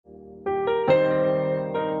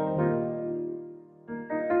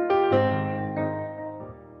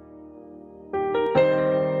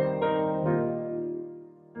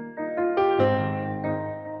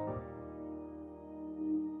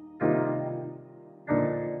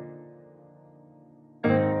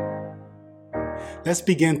Let's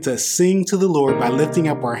begin to sing to the Lord by lifting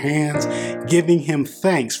up our hands, giving Him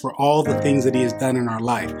thanks for all the things that He has done in our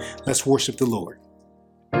life. Let's worship the Lord.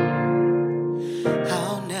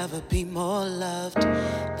 I'll never be more loved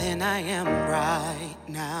than I am right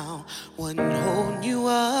now. Wouldn't hold you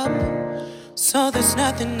up, so there's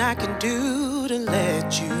nothing I can do to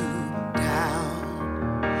let you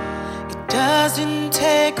down. It doesn't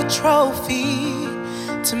take a trophy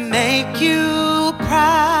to make you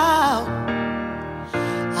proud.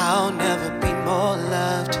 I'll never be more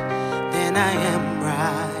loved than I am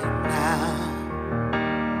right now.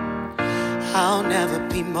 I'll never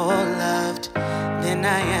be more loved than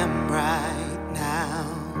I am right now.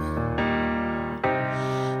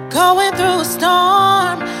 Going through a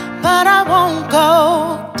storm, but I won't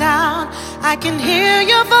go down. I can hear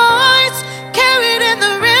your voice carried in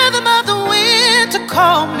the rhythm of the wind to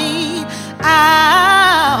call me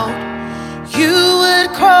out. You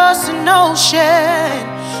would cross an ocean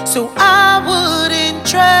so I wouldn't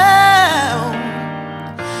drown.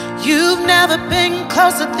 You've never been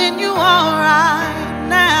closer than you are right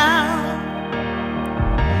now.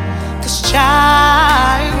 'Cause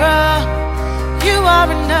Jireh, you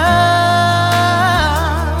are enough.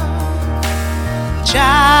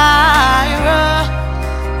 Jireh,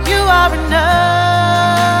 you are enough.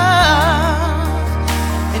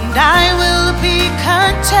 And I will be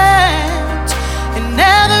content in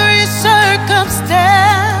every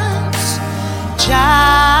circumstance.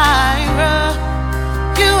 Jireh,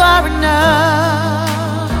 you are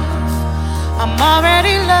enough. I'm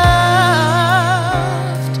already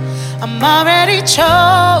loved. I'm already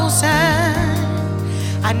chosen.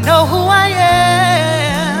 I know who I am.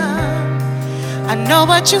 I know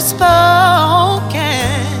what you've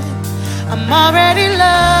spoken. I'm already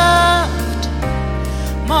loved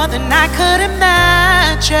more than I could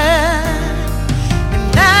imagine. And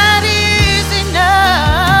that is enough.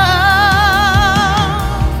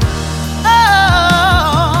 Oh,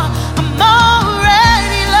 I'm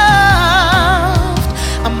already loved.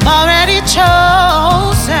 I'm already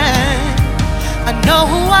chosen. I know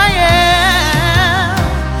who I am.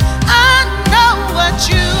 I know what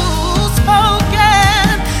you've spoken.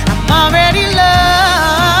 I'm already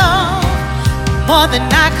loved more than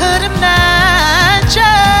I could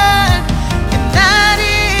imagine. And that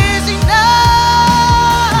is enough.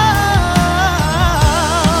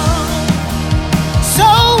 So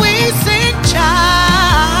we sing,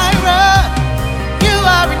 Jireh, you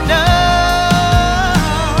are enough.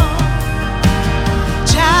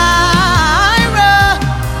 Jireh,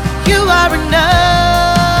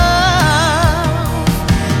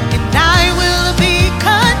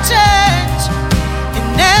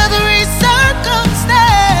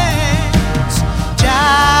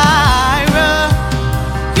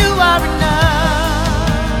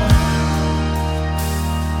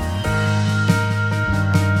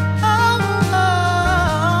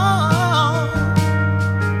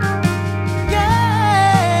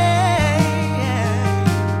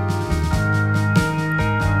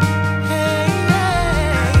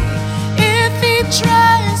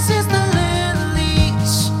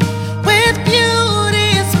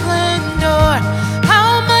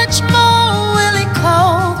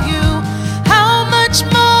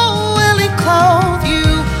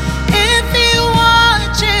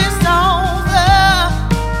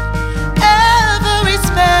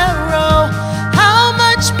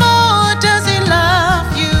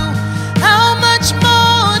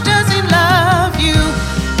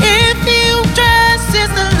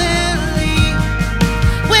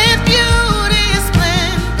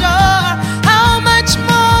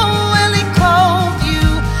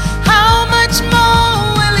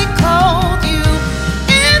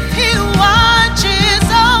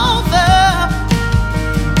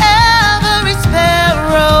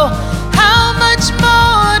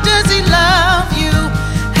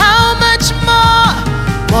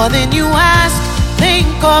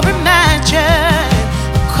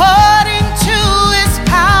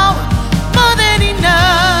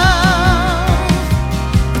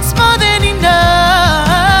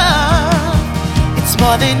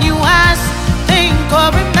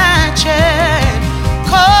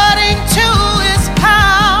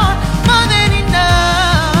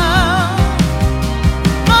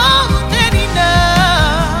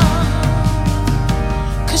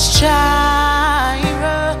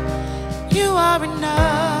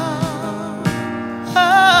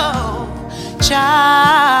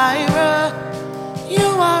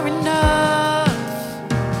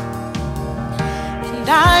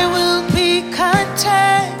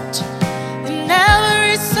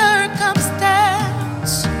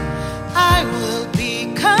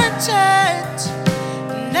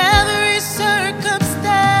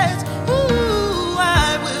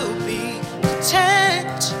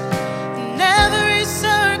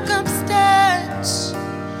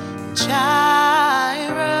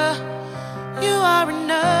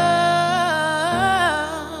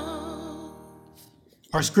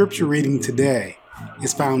 Our scripture reading today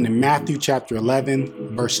is found in Matthew chapter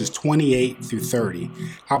 11, verses 28 through 30.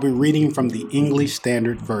 I'll be reading from the English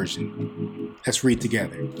Standard Version. Let's read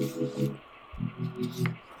together.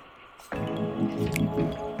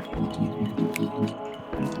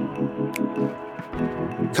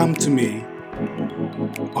 Come to me,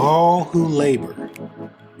 all who labor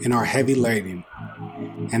and are heavy laden,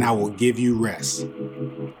 and I will give you rest.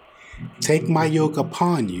 Take my yoke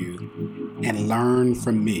upon you and learn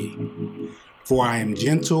from me, for I am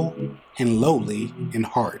gentle and lowly in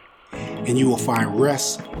heart, and you will find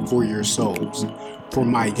rest for your souls. For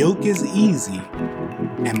my yoke is easy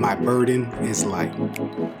and my burden is light.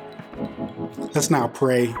 Let's now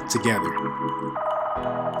pray together.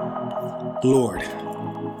 Lord,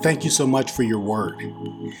 thank you so much for your word,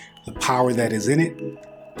 the power that is in it,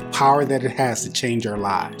 the power that it has to change our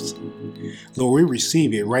lives. Lord, we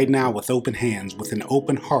receive it right now with open hands, with an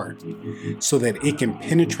open heart, so that it can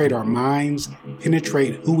penetrate our minds,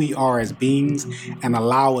 penetrate who we are as beings, and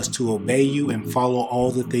allow us to obey you and follow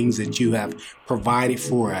all the things that you have provided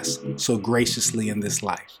for us so graciously in this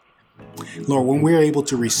life. Lord, when we're able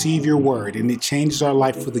to receive your word and it changes our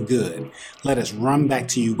life for the good, let us run back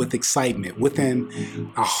to you with excitement,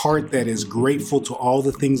 within a heart that is grateful to all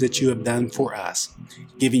the things that you have done for us,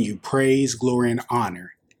 giving you praise, glory, and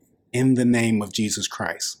honor in the name of Jesus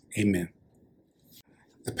Christ. Amen.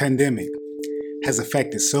 The pandemic has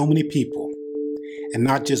affected so many people, and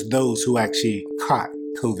not just those who actually caught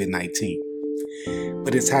COVID-19,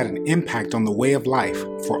 but it's had an impact on the way of life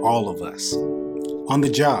for all of us. On the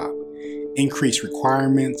job, increased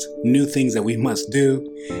requirements, new things that we must do,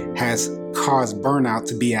 has caused burnout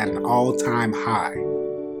to be at an all-time high.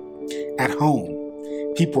 At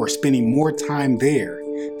home, people are spending more time there.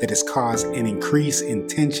 That has caused an increase in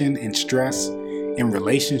tension and stress in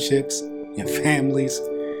relationships, in families.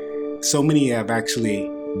 So many have actually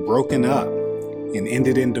broken up and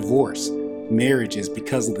ended in divorce, marriages,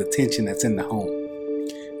 because of the tension that's in the home.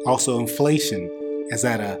 Also, inflation is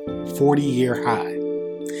at a 40-year high.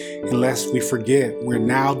 And lest we forget, we're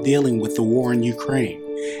now dealing with the war in Ukraine.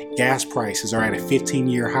 Gas prices are at a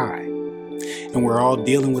 15-year high. And we're all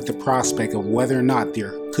dealing with the prospect of whether or not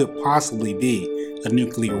there could possibly be a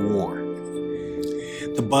nuclear war.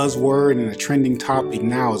 The buzzword and the trending topic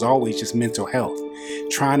now is always just mental health,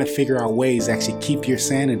 trying to figure out ways to actually keep your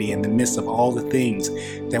sanity in the midst of all the things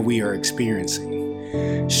that we are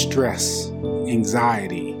experiencing. Stress,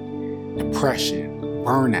 anxiety, depression,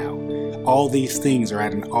 burnout, all these things are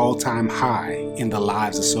at an all-time high in the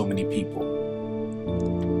lives of so many people.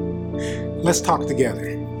 Let's talk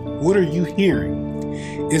together. What are you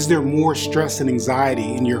hearing? Is there more stress and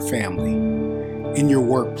anxiety in your family, in your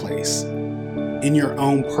workplace, in your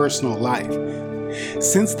own personal life?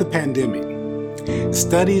 Since the pandemic,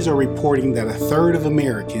 studies are reporting that 1/3 of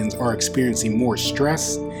Americans are experiencing more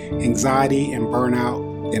stress, anxiety, and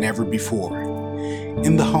burnout than ever before.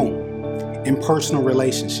 In the home, in personal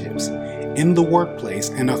relationships, in the workplace,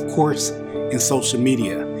 and of course, in social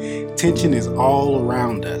media. Tension is all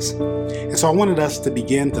around us. And so I wanted us to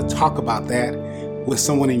begin to talk about that with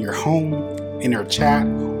someone in your home, in your chat,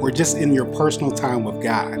 or just in your personal time with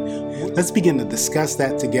God. Let's begin to discuss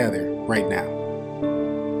that together right now.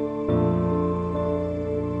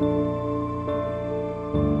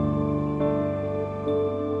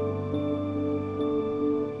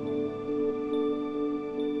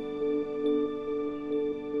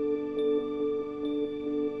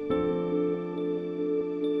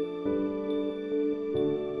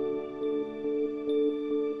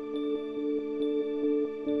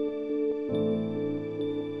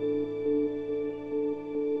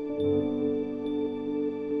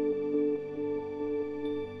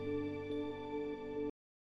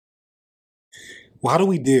 Well, how do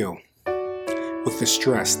we deal with the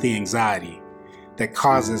stress, the anxiety that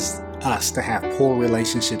causes us to have poor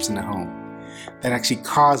relationships in the home, that actually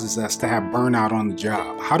causes us to have burnout on the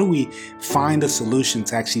job? How do we find a solution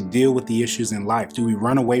to actually deal with the issues in life? Do we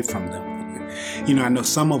run away from them? I know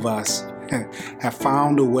some of us have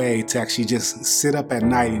found a way to actually just sit up at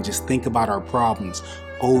night and just think about our problems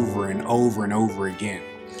over and over and over again.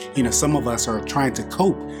 Some of us are trying to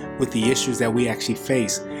cope with the issues that we actually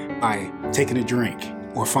face by taking a drink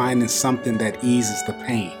or finding something that eases the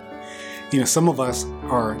pain. Some of us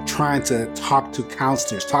are trying to talk to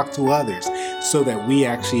counselors, talk to others, so that we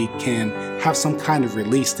actually can have some kind of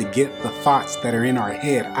release to get the thoughts that are in our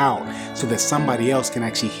head out, so that somebody else can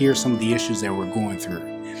actually hear some of the issues that we're going through.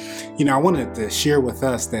 I wanted to share with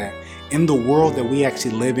us that in the world that we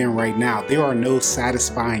actually live in right now, there are no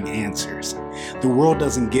satisfying answers. The world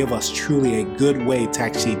doesn't give us truly a good way to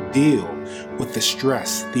actually deal with the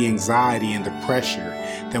stress, the anxiety, and the pressure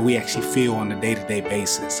that we actually feel on a day-to-day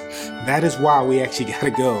basis. That is why we actually got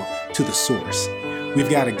to go to the source. We've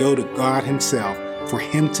got to go to God himself for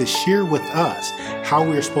him to share with us how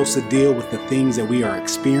we're supposed to deal with the things that we are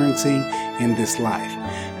experiencing in this life.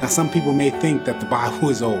 Now, some people may think that the Bible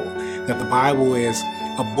is old, that the Bible is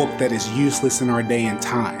a book that is useless in our day and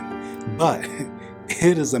time. But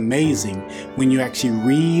it is amazing when you actually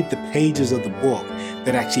read the pages of the book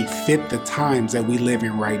that actually fit the times that we live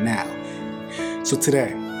in right now. So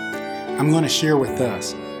today, I'm going to share with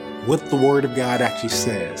us what the Word of God actually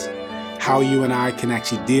says, how you and I can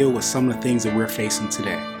actually deal with some of the things that we're facing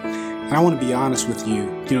today. And I want to be honest with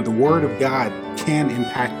you, the Word of God can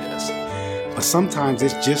impact us, but sometimes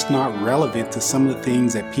it's just not relevant to some of the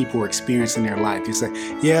things that people are experiencing in their life. You say,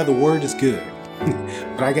 yeah, the Word is good,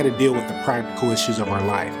 but I got to deal with the practical issues of our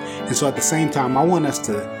life. And so at the same time, I want us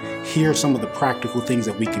to hear some of the practical things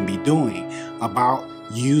that we can be doing about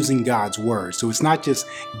using God's Word. So it's not just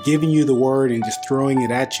giving you the Word and just throwing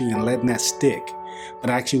it at you and letting that stick,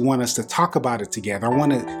 but I actually want us to talk about it together. I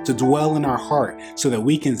want it to dwell in our heart so that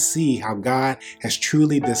we can see how God has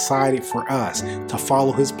truly decided for us to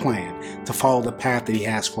follow his plan, to follow the path that he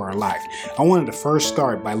has for our life. I wanted to first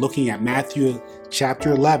start by looking at Matthew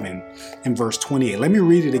chapter 11 and verse 28. Let me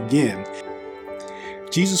read it again.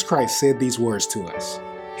 Jesus Christ said these words to us.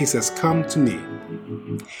 He says, "Come to me,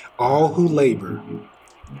 all who labor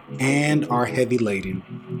and are heavy laden,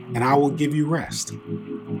 and I will give you rest."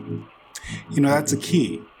 That's a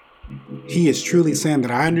key. He is truly saying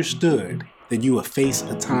that I understood that you will face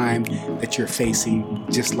a time that you're facing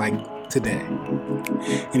just like today.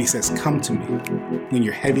 And he says, "Come to me when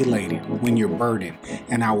you're heavy laden, when you're burdened,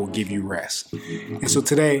 and I will give you rest." And so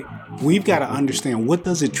today, we've got to understand, what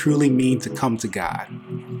does it truly mean to come to God?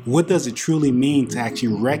 What does it truly mean to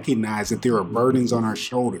actually recognize that there are burdens on our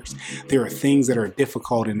shoulders? There are things that are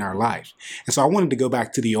difficult in our life. And so I wanted to go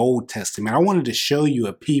back to the Old Testament. I wanted to show you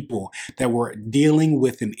a people that were dealing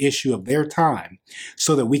with an issue of their time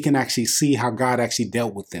so that we can actually see how God actually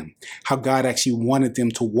dealt with them, how God actually wanted them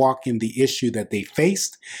to walk in the issue that they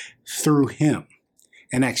faced through him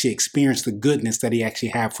and actually experience the goodness that he actually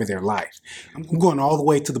had for their life. I'm going all the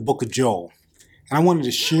way to the book of Joel. And I wanted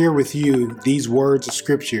to share with you these words of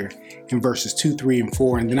scripture in verses 2, 3, and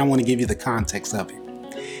 4, and then I want to give you the context of it.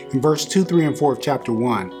 In verse 2, 3, and 4 of chapter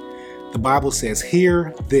 1, the Bible says,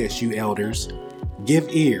 "Hear this, you elders, give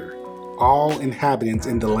ear, all inhabitants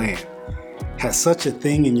in the land. Has such a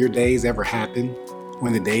thing in your days ever happened, or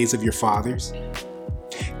in the days of your fathers?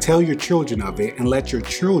 Tell your children of it, and let your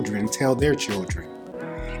children tell their children,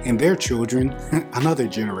 and their children another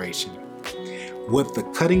generation. What the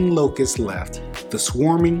cutting locust left, the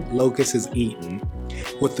swarming locust has eaten.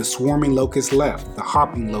 What the swarming locust left, the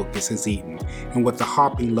hopping locust has eaten. And what the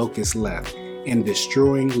hopping locust left, and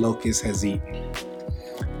destroying locust has eaten."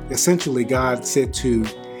 Essentially, God said to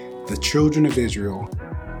the children of Israel,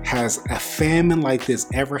 has a famine like this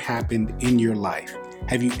ever happened in your life?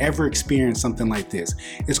 Have you ever experienced something like this?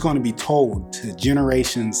 It's going to be told to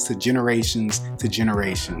generations, to generations, to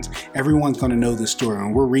generations. Everyone's going to know this story,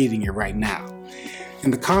 and we're reading it right now.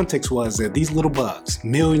 And the context was that these little bugs,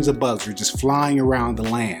 millions of bugs, were just flying around the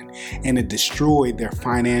land, and it destroyed their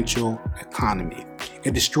financial economy.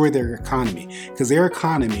 It destroyed their economy because their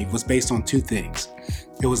economy was based on two things.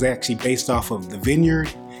 It was actually based off of the vineyard,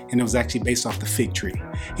 and it was actually based off the fig tree.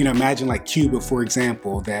 Imagine like Cuba, for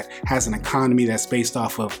example, that has an economy that's based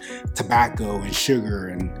off of tobacco and sugar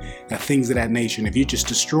and things of that nature. And if you just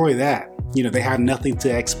destroy that, they have nothing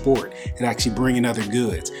to export and actually bring in other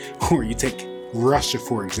goods. Or you take Russia,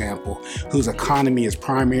 for example, whose economy is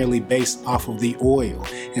primarily based off of the oil.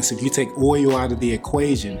 And so if you take oil out of the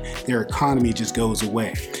equation, their economy just goes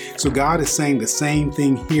away. So God is saying the same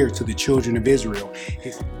thing here to the children of Israel.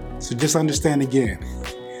 So just understand again,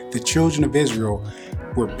 the children of Israel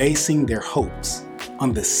were basing their hopes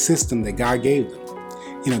on the system that God gave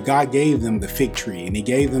them. God gave them the fig tree and he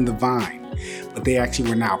gave them the vine, but they actually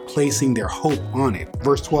were now placing their hope on it.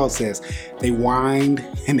 Verse 12 says, "They whined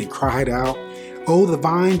and they cried out, 'Oh, the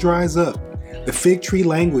vine dries up. The fig tree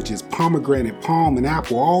languishes, pomegranate, palm, and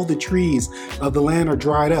apple. All the trees of the land are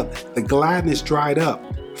dried up. The gladness dried up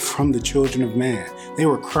from the children of man.'" They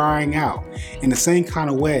were crying out. In the same kind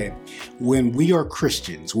of way, when we are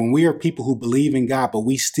Christians, when we are people who believe in God, but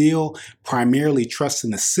we still primarily trust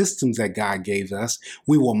in the systems that God gave us,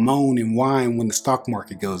 we will moan and whine when the stock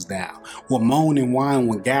market goes down. We'll moan and whine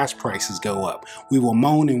when gas prices go up. We will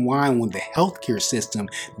moan and whine when the healthcare system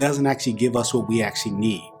doesn't actually give us what we actually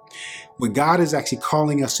need. What God is actually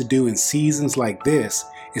calling us to do in seasons like this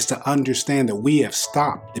is to understand that we have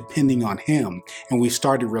stopped depending on him and we've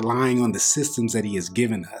started relying on the systems that he has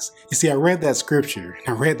given us. You see, I read that scripture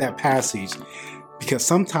and I read that passage because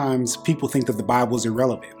sometimes people think that the Bible is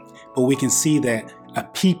irrelevant, but we can see that a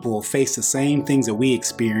people face the same things that we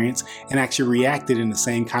experience and actually reacted in the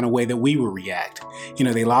same kind of way that we will react.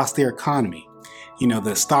 They lost their economy.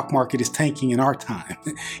 The stock market is tanking in our time.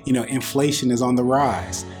 Inflation is on the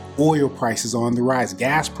rise. Oil prices are on the rise.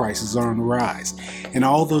 Gas prices are on the rise. And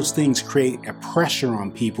all those things create a pressure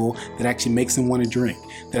on people that actually makes them want to drink,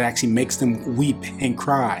 that actually makes them weep and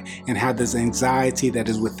cry and have this anxiety that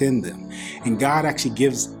is within them. And God actually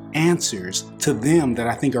gives answers to them that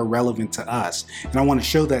I think are relevant to us. And I want to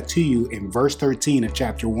show that to you in verse 13 of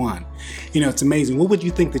chapter 1. It's amazing. What would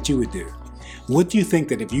you think that you would do? What do you think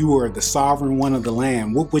that if you were the sovereign one of the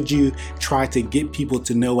land, what would you try to get people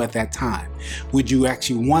to know at that time? Would you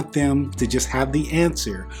actually want them to just have the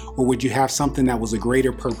answer, or would you have something that was a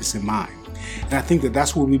greater purpose in mind? And I think that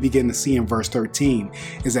that's what we begin to see in verse 13,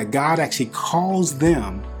 is that God actually calls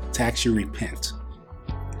them to actually repent.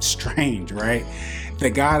 Strange, right?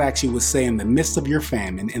 That God actually would say, in the midst of your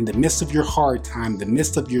famine, in the midst of your hard time, the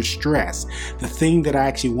midst of your stress, the thing that I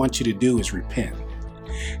actually want you to do is repent.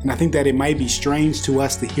 And I think that it might be strange to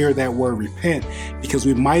us to hear that word repent, because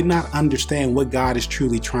we might not understand what God is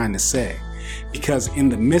truly trying to say. Because in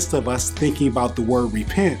the midst of us thinking about the word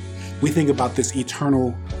repent, we think about this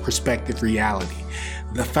eternal perspective reality.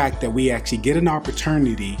 The fact that we actually get an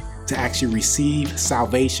opportunity to actually receive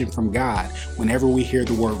salvation from God whenever we hear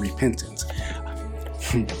the word repentance.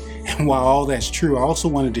 And while all that's true, I also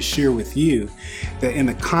wanted to share with you that in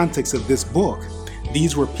the context of this book,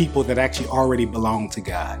 these were people that actually already belonged to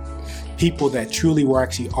God. People that truly were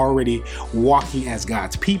actually already walking as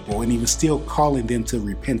God's people, and he was still calling them to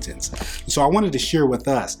repentance. So I wanted to share with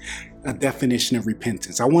us a definition of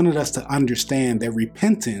repentance. I wanted us to understand that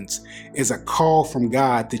repentance is a call from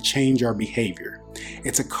God to change our behavior.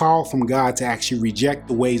 It's a call from God to actually reject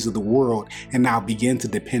the ways of the world and now begin to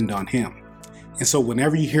depend on him. And so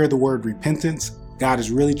whenever you hear the word repentance, God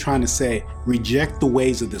is really trying to say, reject the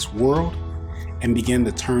ways of this world and begin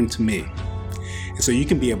to turn to me. And so you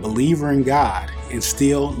can be a believer in God and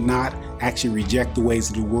still not actually reject the ways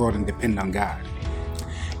of the world and depend on God.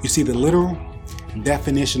 You see, the literal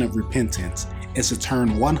definition of repentance is to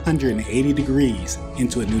turn 180 degrees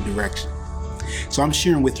into a new direction. So I'm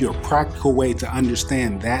sharing with you a practical way to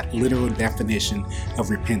understand that literal definition of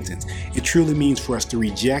repentance. It truly means for us to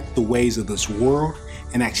reject the ways of this world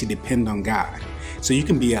and actually depend on God. So you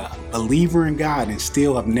can be a believer in God and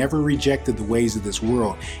still have never rejected the ways of this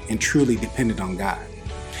world and truly depended on God.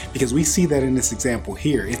 Because we see that in this example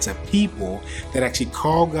here. It's a people that actually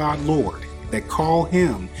call God Lord, that call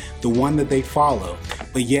him the one that they follow,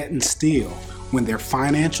 but yet and still, when their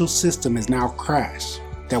financial system is now crashed,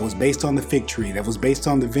 that was based on the fig tree, that was based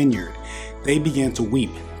on the vineyard, they began to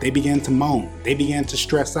weep. They began to moan. They began to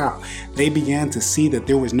stress out. They began to see that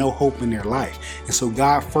there was no hope in their life. And so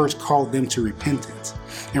God first called them to repentance.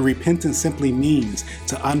 And repentance simply means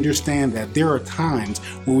to understand that there are times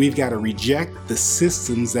when we've got to reject the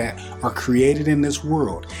systems that are created in this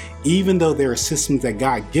world. Even though there are systems that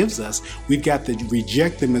God gives us, we've got to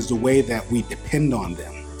reject them as the way that we depend on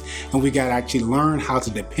them. And we got to actually learn how to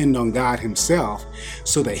depend on God himself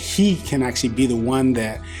so that he can actually be the one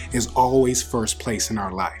that is always first place in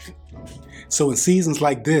our life. So in seasons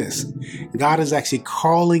like this, God is actually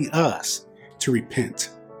calling us to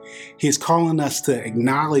repent. He is calling us to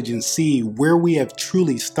acknowledge and see where we have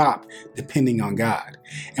truly stopped depending on God.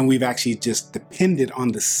 And we've actually just depended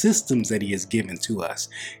on the systems that he has given to us.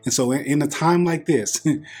 And so in a time like this,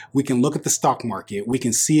 we can look at the stock market, we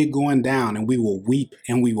can see it going down, and we will weep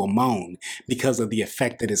and we will moan because of the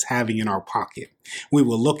effect that it's having in our pocket. We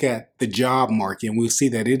will look at the job market and we'll see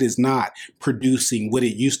that it is not producing what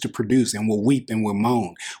it used to produce, and we'll weep and we'll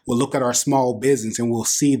moan. We'll look at our small business and we'll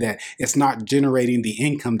see that it's not generating the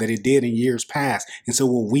income that it did in years past. And so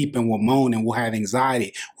we'll weep and we'll moan and we'll have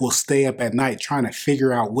anxiety. We'll stay up at night trying to figure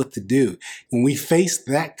out what to do. When we face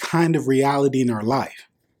that kind of reality in our life,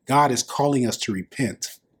 God is calling us to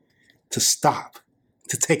repent, to stop,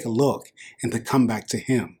 to take a look, and to come back to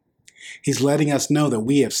him. He's letting us know that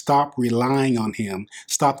we have stopped relying on him,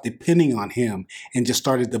 stopped depending on him, and just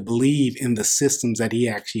started to believe in the systems that he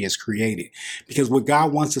actually has created. Because what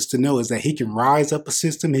God wants us to know is that he can rise up a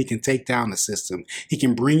system, he can take down a system. He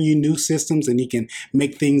can bring you new systems, and he can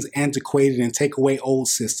make things antiquated and take away old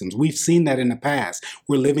systems. We've seen that in the past.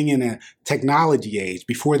 We're living in a technology age.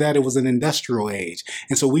 Before that, it was an industrial age.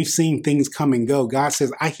 And so we've seen things come and go. God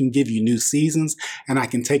says, I can give you new seasons and I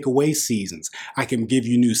can take away seasons. I can give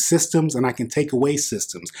you new systems systems and I can take away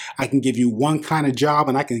systems. I can give you one kind of job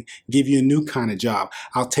and I can give you a new kind of job.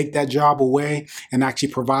 I'll take that job away and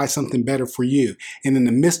actually provide something better for you. And in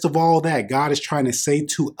the midst of all that, God is trying to say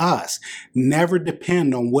to us, never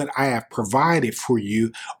depend on what I have provided for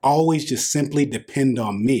you. Always just simply depend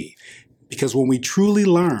on me. Because when we truly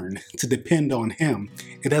learn to depend on Him,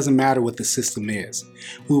 it doesn't matter what the system is.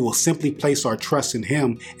 We will simply place our trust in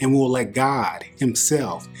Him and we will let God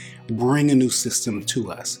Himself bring a new system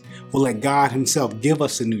to us. We'll let God Himself give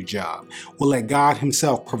us a new job. We'll let God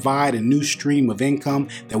Himself provide a new stream of income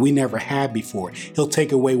that we never had before. He'll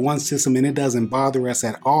take away one system and it doesn't bother us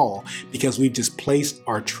at all because we've just placed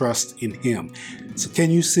our trust in Him. So can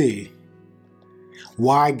you see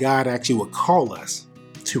why God actually would call us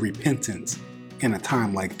to repentance in a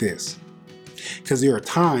time like this? Because there are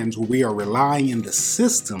times where we are relying on the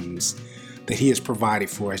systems that He has provided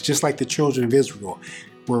for us. Just like the children of Israel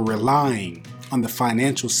were relying on the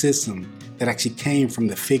financial system that actually came from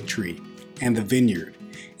the fig tree and the vineyard,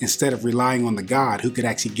 instead of relying on the God who could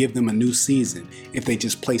actually give them a new season if they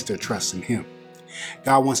just placed their trust in Him.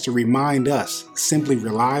 God wants to remind us, simply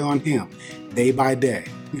rely on Him day by day.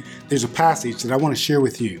 There's a passage that I want to share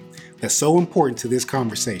with you that's so important to this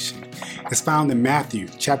conversation. It's found in Matthew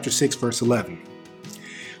chapter 6, verse 11.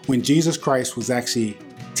 When Jesus Christ was actually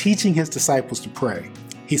teaching His disciples to pray,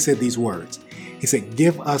 He said these words. He said,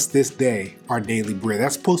 give us this day our daily bread.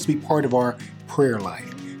 That's supposed to be part of our prayer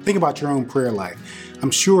life. Think about your own prayer life. I'm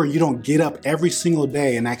sure you don't get up every single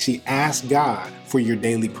day and actually ask God for your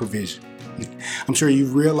daily provision. I'm sure you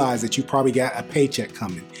realize that you probably got a paycheck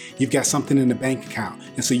coming. You've got something in the bank account.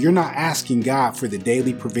 And so you're not asking God for the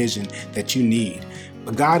daily provision that you need.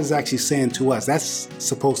 But God is actually saying to us, that's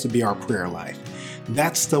supposed to be our prayer life.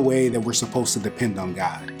 That's the way that we're supposed to depend on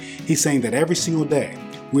God. He's saying that every single day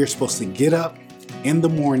we're supposed to get up in the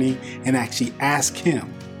morning and actually ask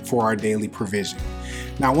Him for our daily provision.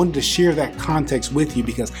 Now, I wanted to share that context with you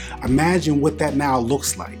because imagine what that now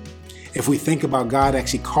looks like. If we think about God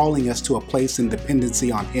actually calling us to a place in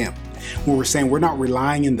dependency on Him, when we're saying we're not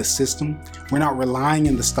relying in the system, we're not relying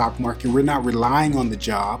in the stock market, we're not relying on the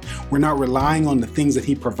job, we're not relying on the things that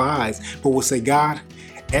He provides, but we'll say, God,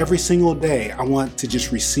 every single day I want to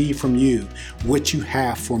just receive from you what you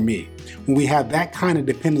have for me. When we have that kind of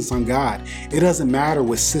dependence on God, it doesn't matter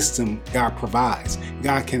what system God provides.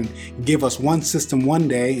 God can give us one system one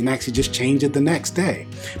day and actually just change it the next day.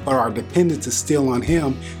 But our dependence is still on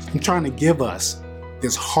Him. I'm trying to give us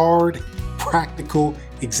this hard, practical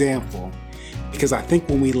example because I think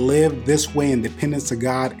when we live this way in dependence of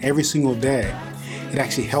God every single day, it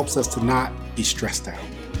actually helps us to not be stressed out,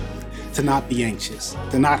 to not be anxious,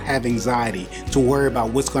 to not have anxiety, to worry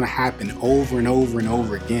about what's going to happen over and over and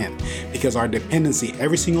over again. Because our dependency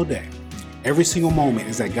every single day, every single moment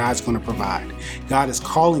is that God's going to provide. God is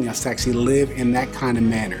calling us to actually live in that kind of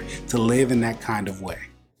manner, to live in that kind of way.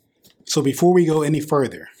 So before we go any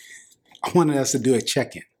further, I wanted us to do a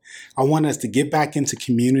check-in. I want us to get back into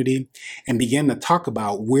community and begin to talk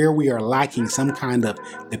about where we are lacking some kind of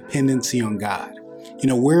dependency on God.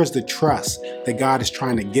 Where is the trust that God is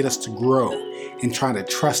trying to get us to grow and trying to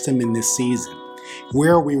trust Him in this season?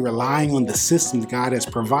 Where are we relying on the systems God has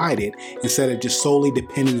provided instead of just solely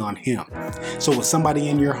depending on Him? So with somebody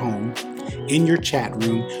in your home, in your chat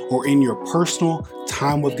room, or in your personal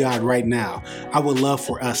time with God right now, I would love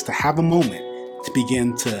for us to have a moment to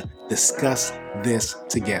begin to discuss this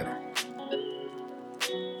together.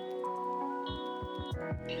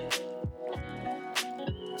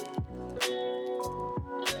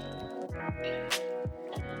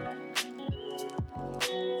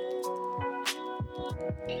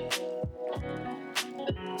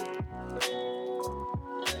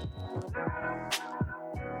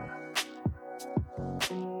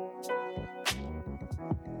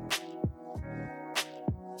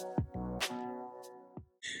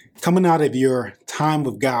 Coming out of your time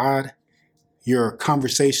with God, your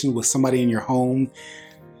conversation with somebody in your home,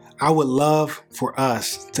 I would love for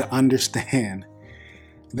us to understand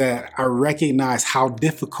that I recognize how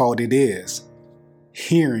difficult it is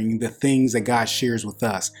hearing the things that God shares with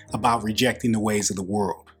us about rejecting the ways of the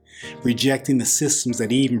world, rejecting the systems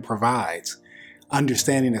that He even provides,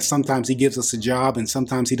 understanding that sometimes He gives us a job and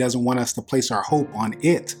sometimes He doesn't want us to place our hope on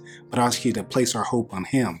it, but actually to place our hope on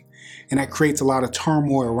Him. And that creates a lot of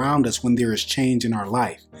turmoil around us when there is change in our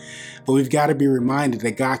life. But we've got to be reminded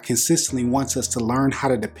that God consistently wants us to learn how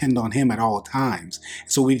to depend on Him at all times.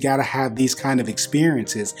 So we've got to have these kind of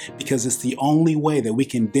experiences because it's the only way that we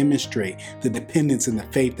can demonstrate the dependence and the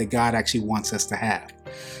faith that God actually wants us to have.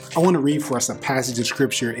 I want to read for us a passage of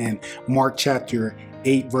scripture in Mark chapter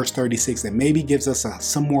 8, verse 36 that maybe gives us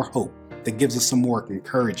some more hope that gives us some more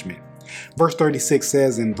encouragement. Verse 36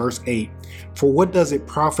 says in verse 8, "For what does it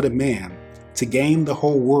profit a man to gain the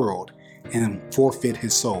whole world and forfeit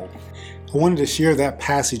his soul?" I wanted to share that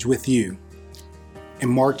passage with you in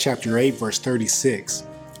Mark chapter 8, verse 36,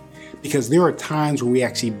 because there are times where we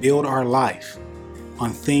actually build our life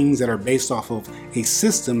on things that are based off of a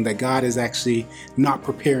system that God is actually not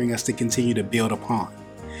preparing us to continue to build upon.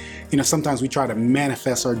 Sometimes we try to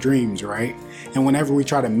manifest our dreams, right? And whenever we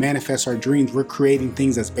try to manifest our dreams, we're creating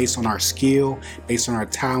things that's based on our skill, based on our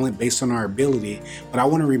talent, based on our ability. But I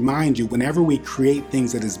want to remind you, whenever we create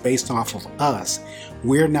things that is based off of us,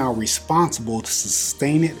 we're now responsible to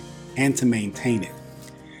sustain it and to maintain it.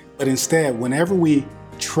 But instead, whenever we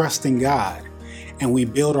trust in God and we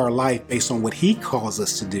build our life based on what He calls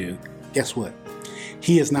us to do, guess what?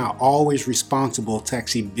 He is now always responsible to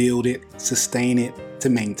actually build it, sustain it, to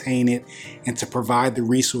maintain it, and to provide the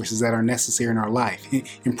resources that are necessary in our life.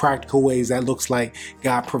 In practical ways, that looks like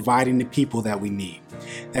God providing the people that we need.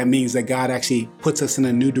 That means that God actually puts us in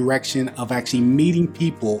a new direction of actually meeting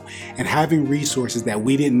people and having resources that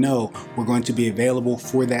we didn't know were going to be available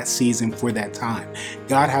for that season, for that time.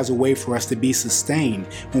 God has a way for us to be sustained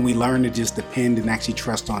when we learn to just depend and actually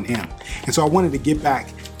trust on Him. And so I wanted to get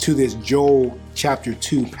back to this Joel chapter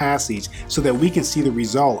 2 passage so that we can see the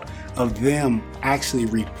result of them actually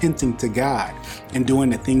repenting to God and doing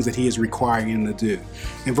the things that He is requiring them to do.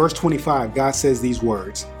 In verse 25, God says these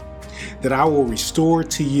words, "That I will restore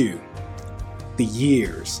to you the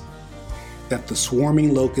years that the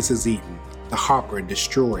swarming locust has eaten, the hopper,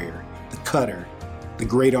 destroyer, the cutter, the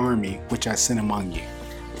great army which I sent among you."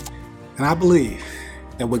 And I believe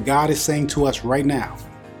that what God is saying to us right now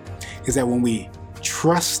is that when we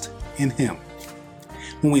trust in Him,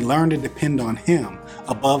 when we learn to depend on Him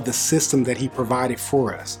above the system that He provided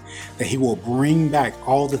for us, that He will bring back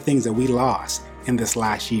all the things that we lost in this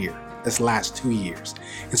last year, this last 2 years.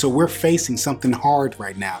 And so we're facing something hard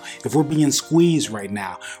right now. If we're being squeezed right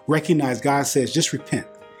now, recognize God says, just repent,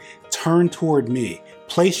 turn toward me,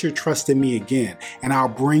 place your trust in me again, and I'll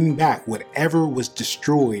bring back whatever was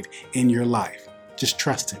destroyed in your life. Just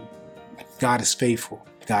trust Him. God is faithful.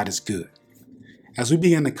 God is good. As we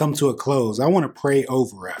begin to come to a close, I want to pray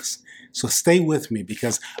over us. So stay with me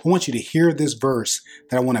because I want you to hear this verse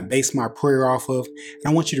that I want to base my prayer off of. And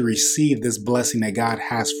I want you to receive this blessing that God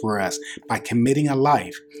has for us by committing a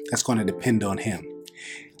life that's going to depend on Him.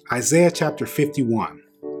 Isaiah chapter 51,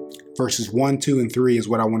 verses 1, 2, and 3 is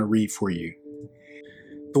what I want to read for you.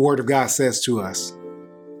 The Word of God says to us,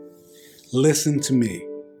 "Listen to me,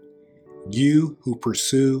 you who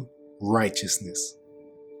pursue righteousness,"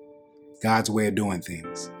 God's way of doing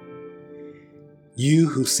things. "You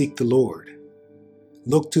who seek the Lord,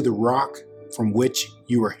 look to the rock from which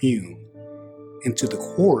you were hewn, and to the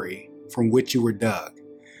quarry from which you were dug.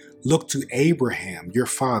 Look to Abraham, your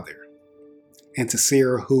father, and to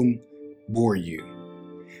Sarah whom bore you.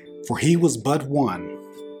 For he was but one,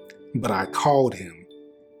 but I called him,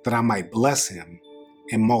 that I might bless him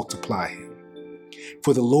and multiply him.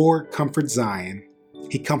 For the Lord comforts Zion,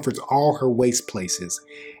 He comforts all her waste places,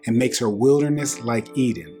 and makes her wilderness like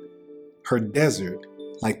Eden, her desert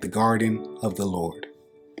like the garden of the Lord."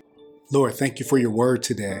 Lord, thank you for your word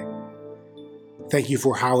today. Thank you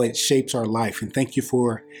for how it shapes our life, and thank you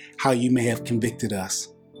for how you may have convicted us.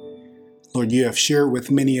 Lord, you have shared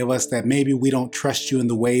with many of us that maybe we don't trust you in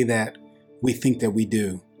the way that we think that we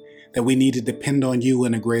do, that we need to depend on you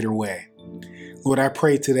in a greater way. Lord, I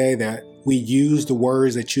pray today that we use the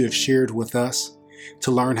words that you have shared with us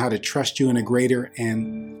to learn how to trust you in a greater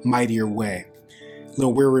and mightier way.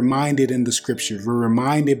 Lord, we're reminded in the scriptures, we're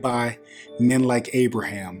reminded by men like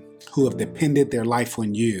Abraham who have depended their life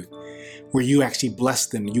on you, where you actually bless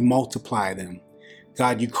them, you multiply them.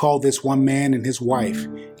 God, you called this one man and his wife,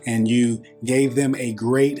 and you gave them a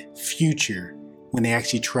great future when they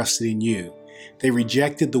actually trusted in you. They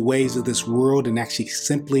rejected the ways of this world and actually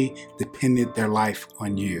simply depended their life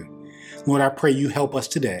on you. Lord, I pray you help us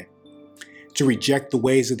today to reject the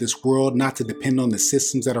ways of this world, not to depend on the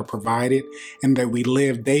systems that are provided, and that we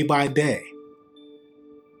live day by day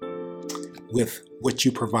with what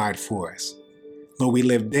you provide for us. Lord, we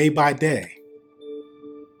live day by day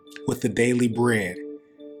with the daily bread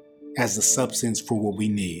as the substance for what we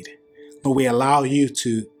need. Lord, we allow you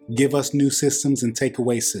to give us new systems and take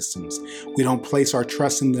away systems. We don't place our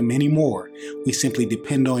trust in them anymore. We simply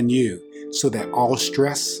depend on you so that all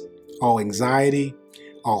stress, all anxiety,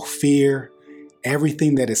 all fear,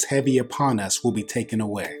 everything that is heavy upon us will be taken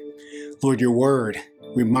away. Lord, your word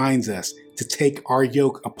reminds us to take our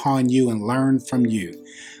yoke upon you and learn from you.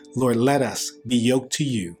 Lord, let us be yoked to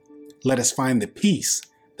you. Let us find the peace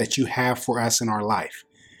that you have for us in our life.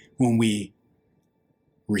 when we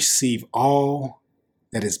receive all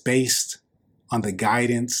that is based on the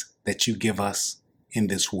guidance that you give us in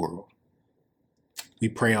this world. We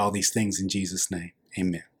pray all these things in Jesus' name.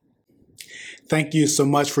 Amen. Thank you so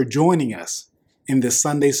much for joining us in this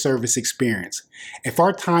Sunday service experience. If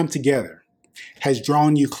our time together has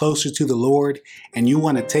drawn you closer to the Lord and you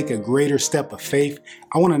want to take a greater step of faith,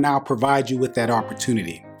 I want to now provide you with that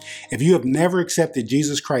opportunity. If you have never accepted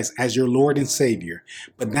Jesus Christ as your Lord and Savior,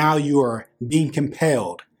 but now you are being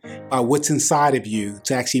compelled by what's inside of you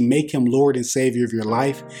to actually make him Lord and Savior of your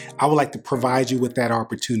life, I would like to provide you with that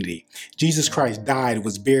opportunity. Jesus Christ died,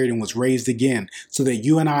 was buried, and was raised again so that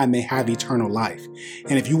you and I may have eternal life.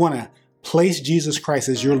 And if you want to place Jesus Christ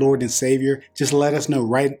as your Lord and Savior, just let us know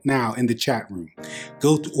right now in the chat room.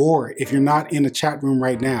 Or if you're not in the chat room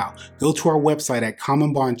right now, go to our website at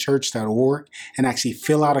commonbondchurch.org and actually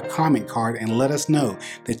fill out a comment card and let us know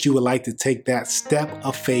that you would like to take that step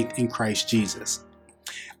of faith in Christ Jesus.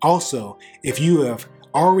 Also, if you have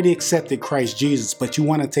already accepted Christ Jesus, but you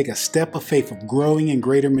want to take a step of faith of growing in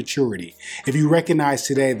greater maturity, if you recognize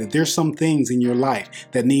today that there's some things in your life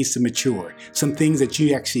that needs to mature, some things that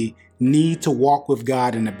you actually need to walk with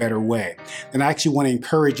God in a better way, then I actually want to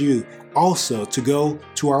encourage you also to go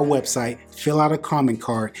to our website, fill out a comment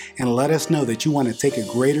card, and let us know that you want to take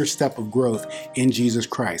a greater step of growth in Jesus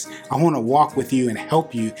Christ. I want to walk with you and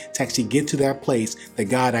help you to actually get to that place that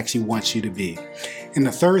God actually wants you to be. And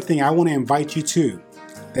the third thing I want to invite you to,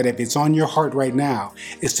 that if it's on your heart right now,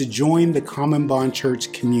 is to join the Common Bond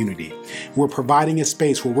Church community. We're providing a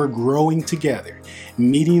space where we're growing together,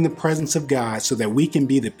 meeting the presence of God so that we can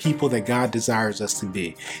be the people that God desires us to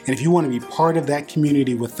be. And if you want to be part of that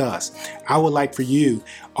community with us, I would like for you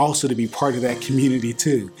also to be part of that community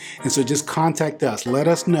too. And so just contact us. Let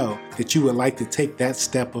us know that you would like to take that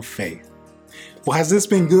step of faith. Well, has this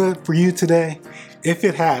been good for you today? If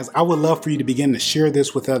it has, I would love for you to begin to share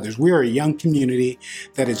this with others. We are a young community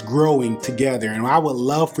that is growing together, and I would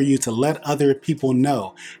love for you to let other people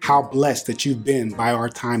know how blessed that you've been by our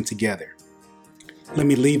time together. Let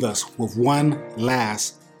me leave us with one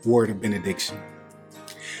last word of benediction.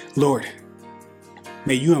 Lord,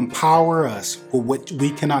 may you empower us with what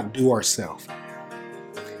we cannot do ourselves.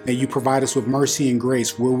 May you provide us with mercy and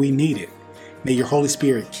grace where we need it. May your Holy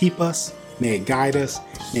Spirit keep us. May it guide us,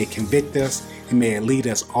 may it convict us, and may it lead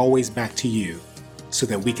us always back to you so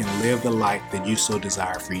that we can live the life that you so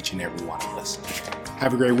desire for each and every one of us.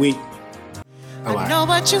 Have a great week. Bye-bye. I know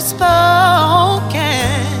what you've spoken.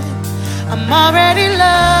 I'm already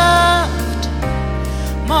loved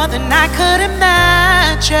more than I could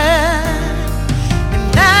imagine.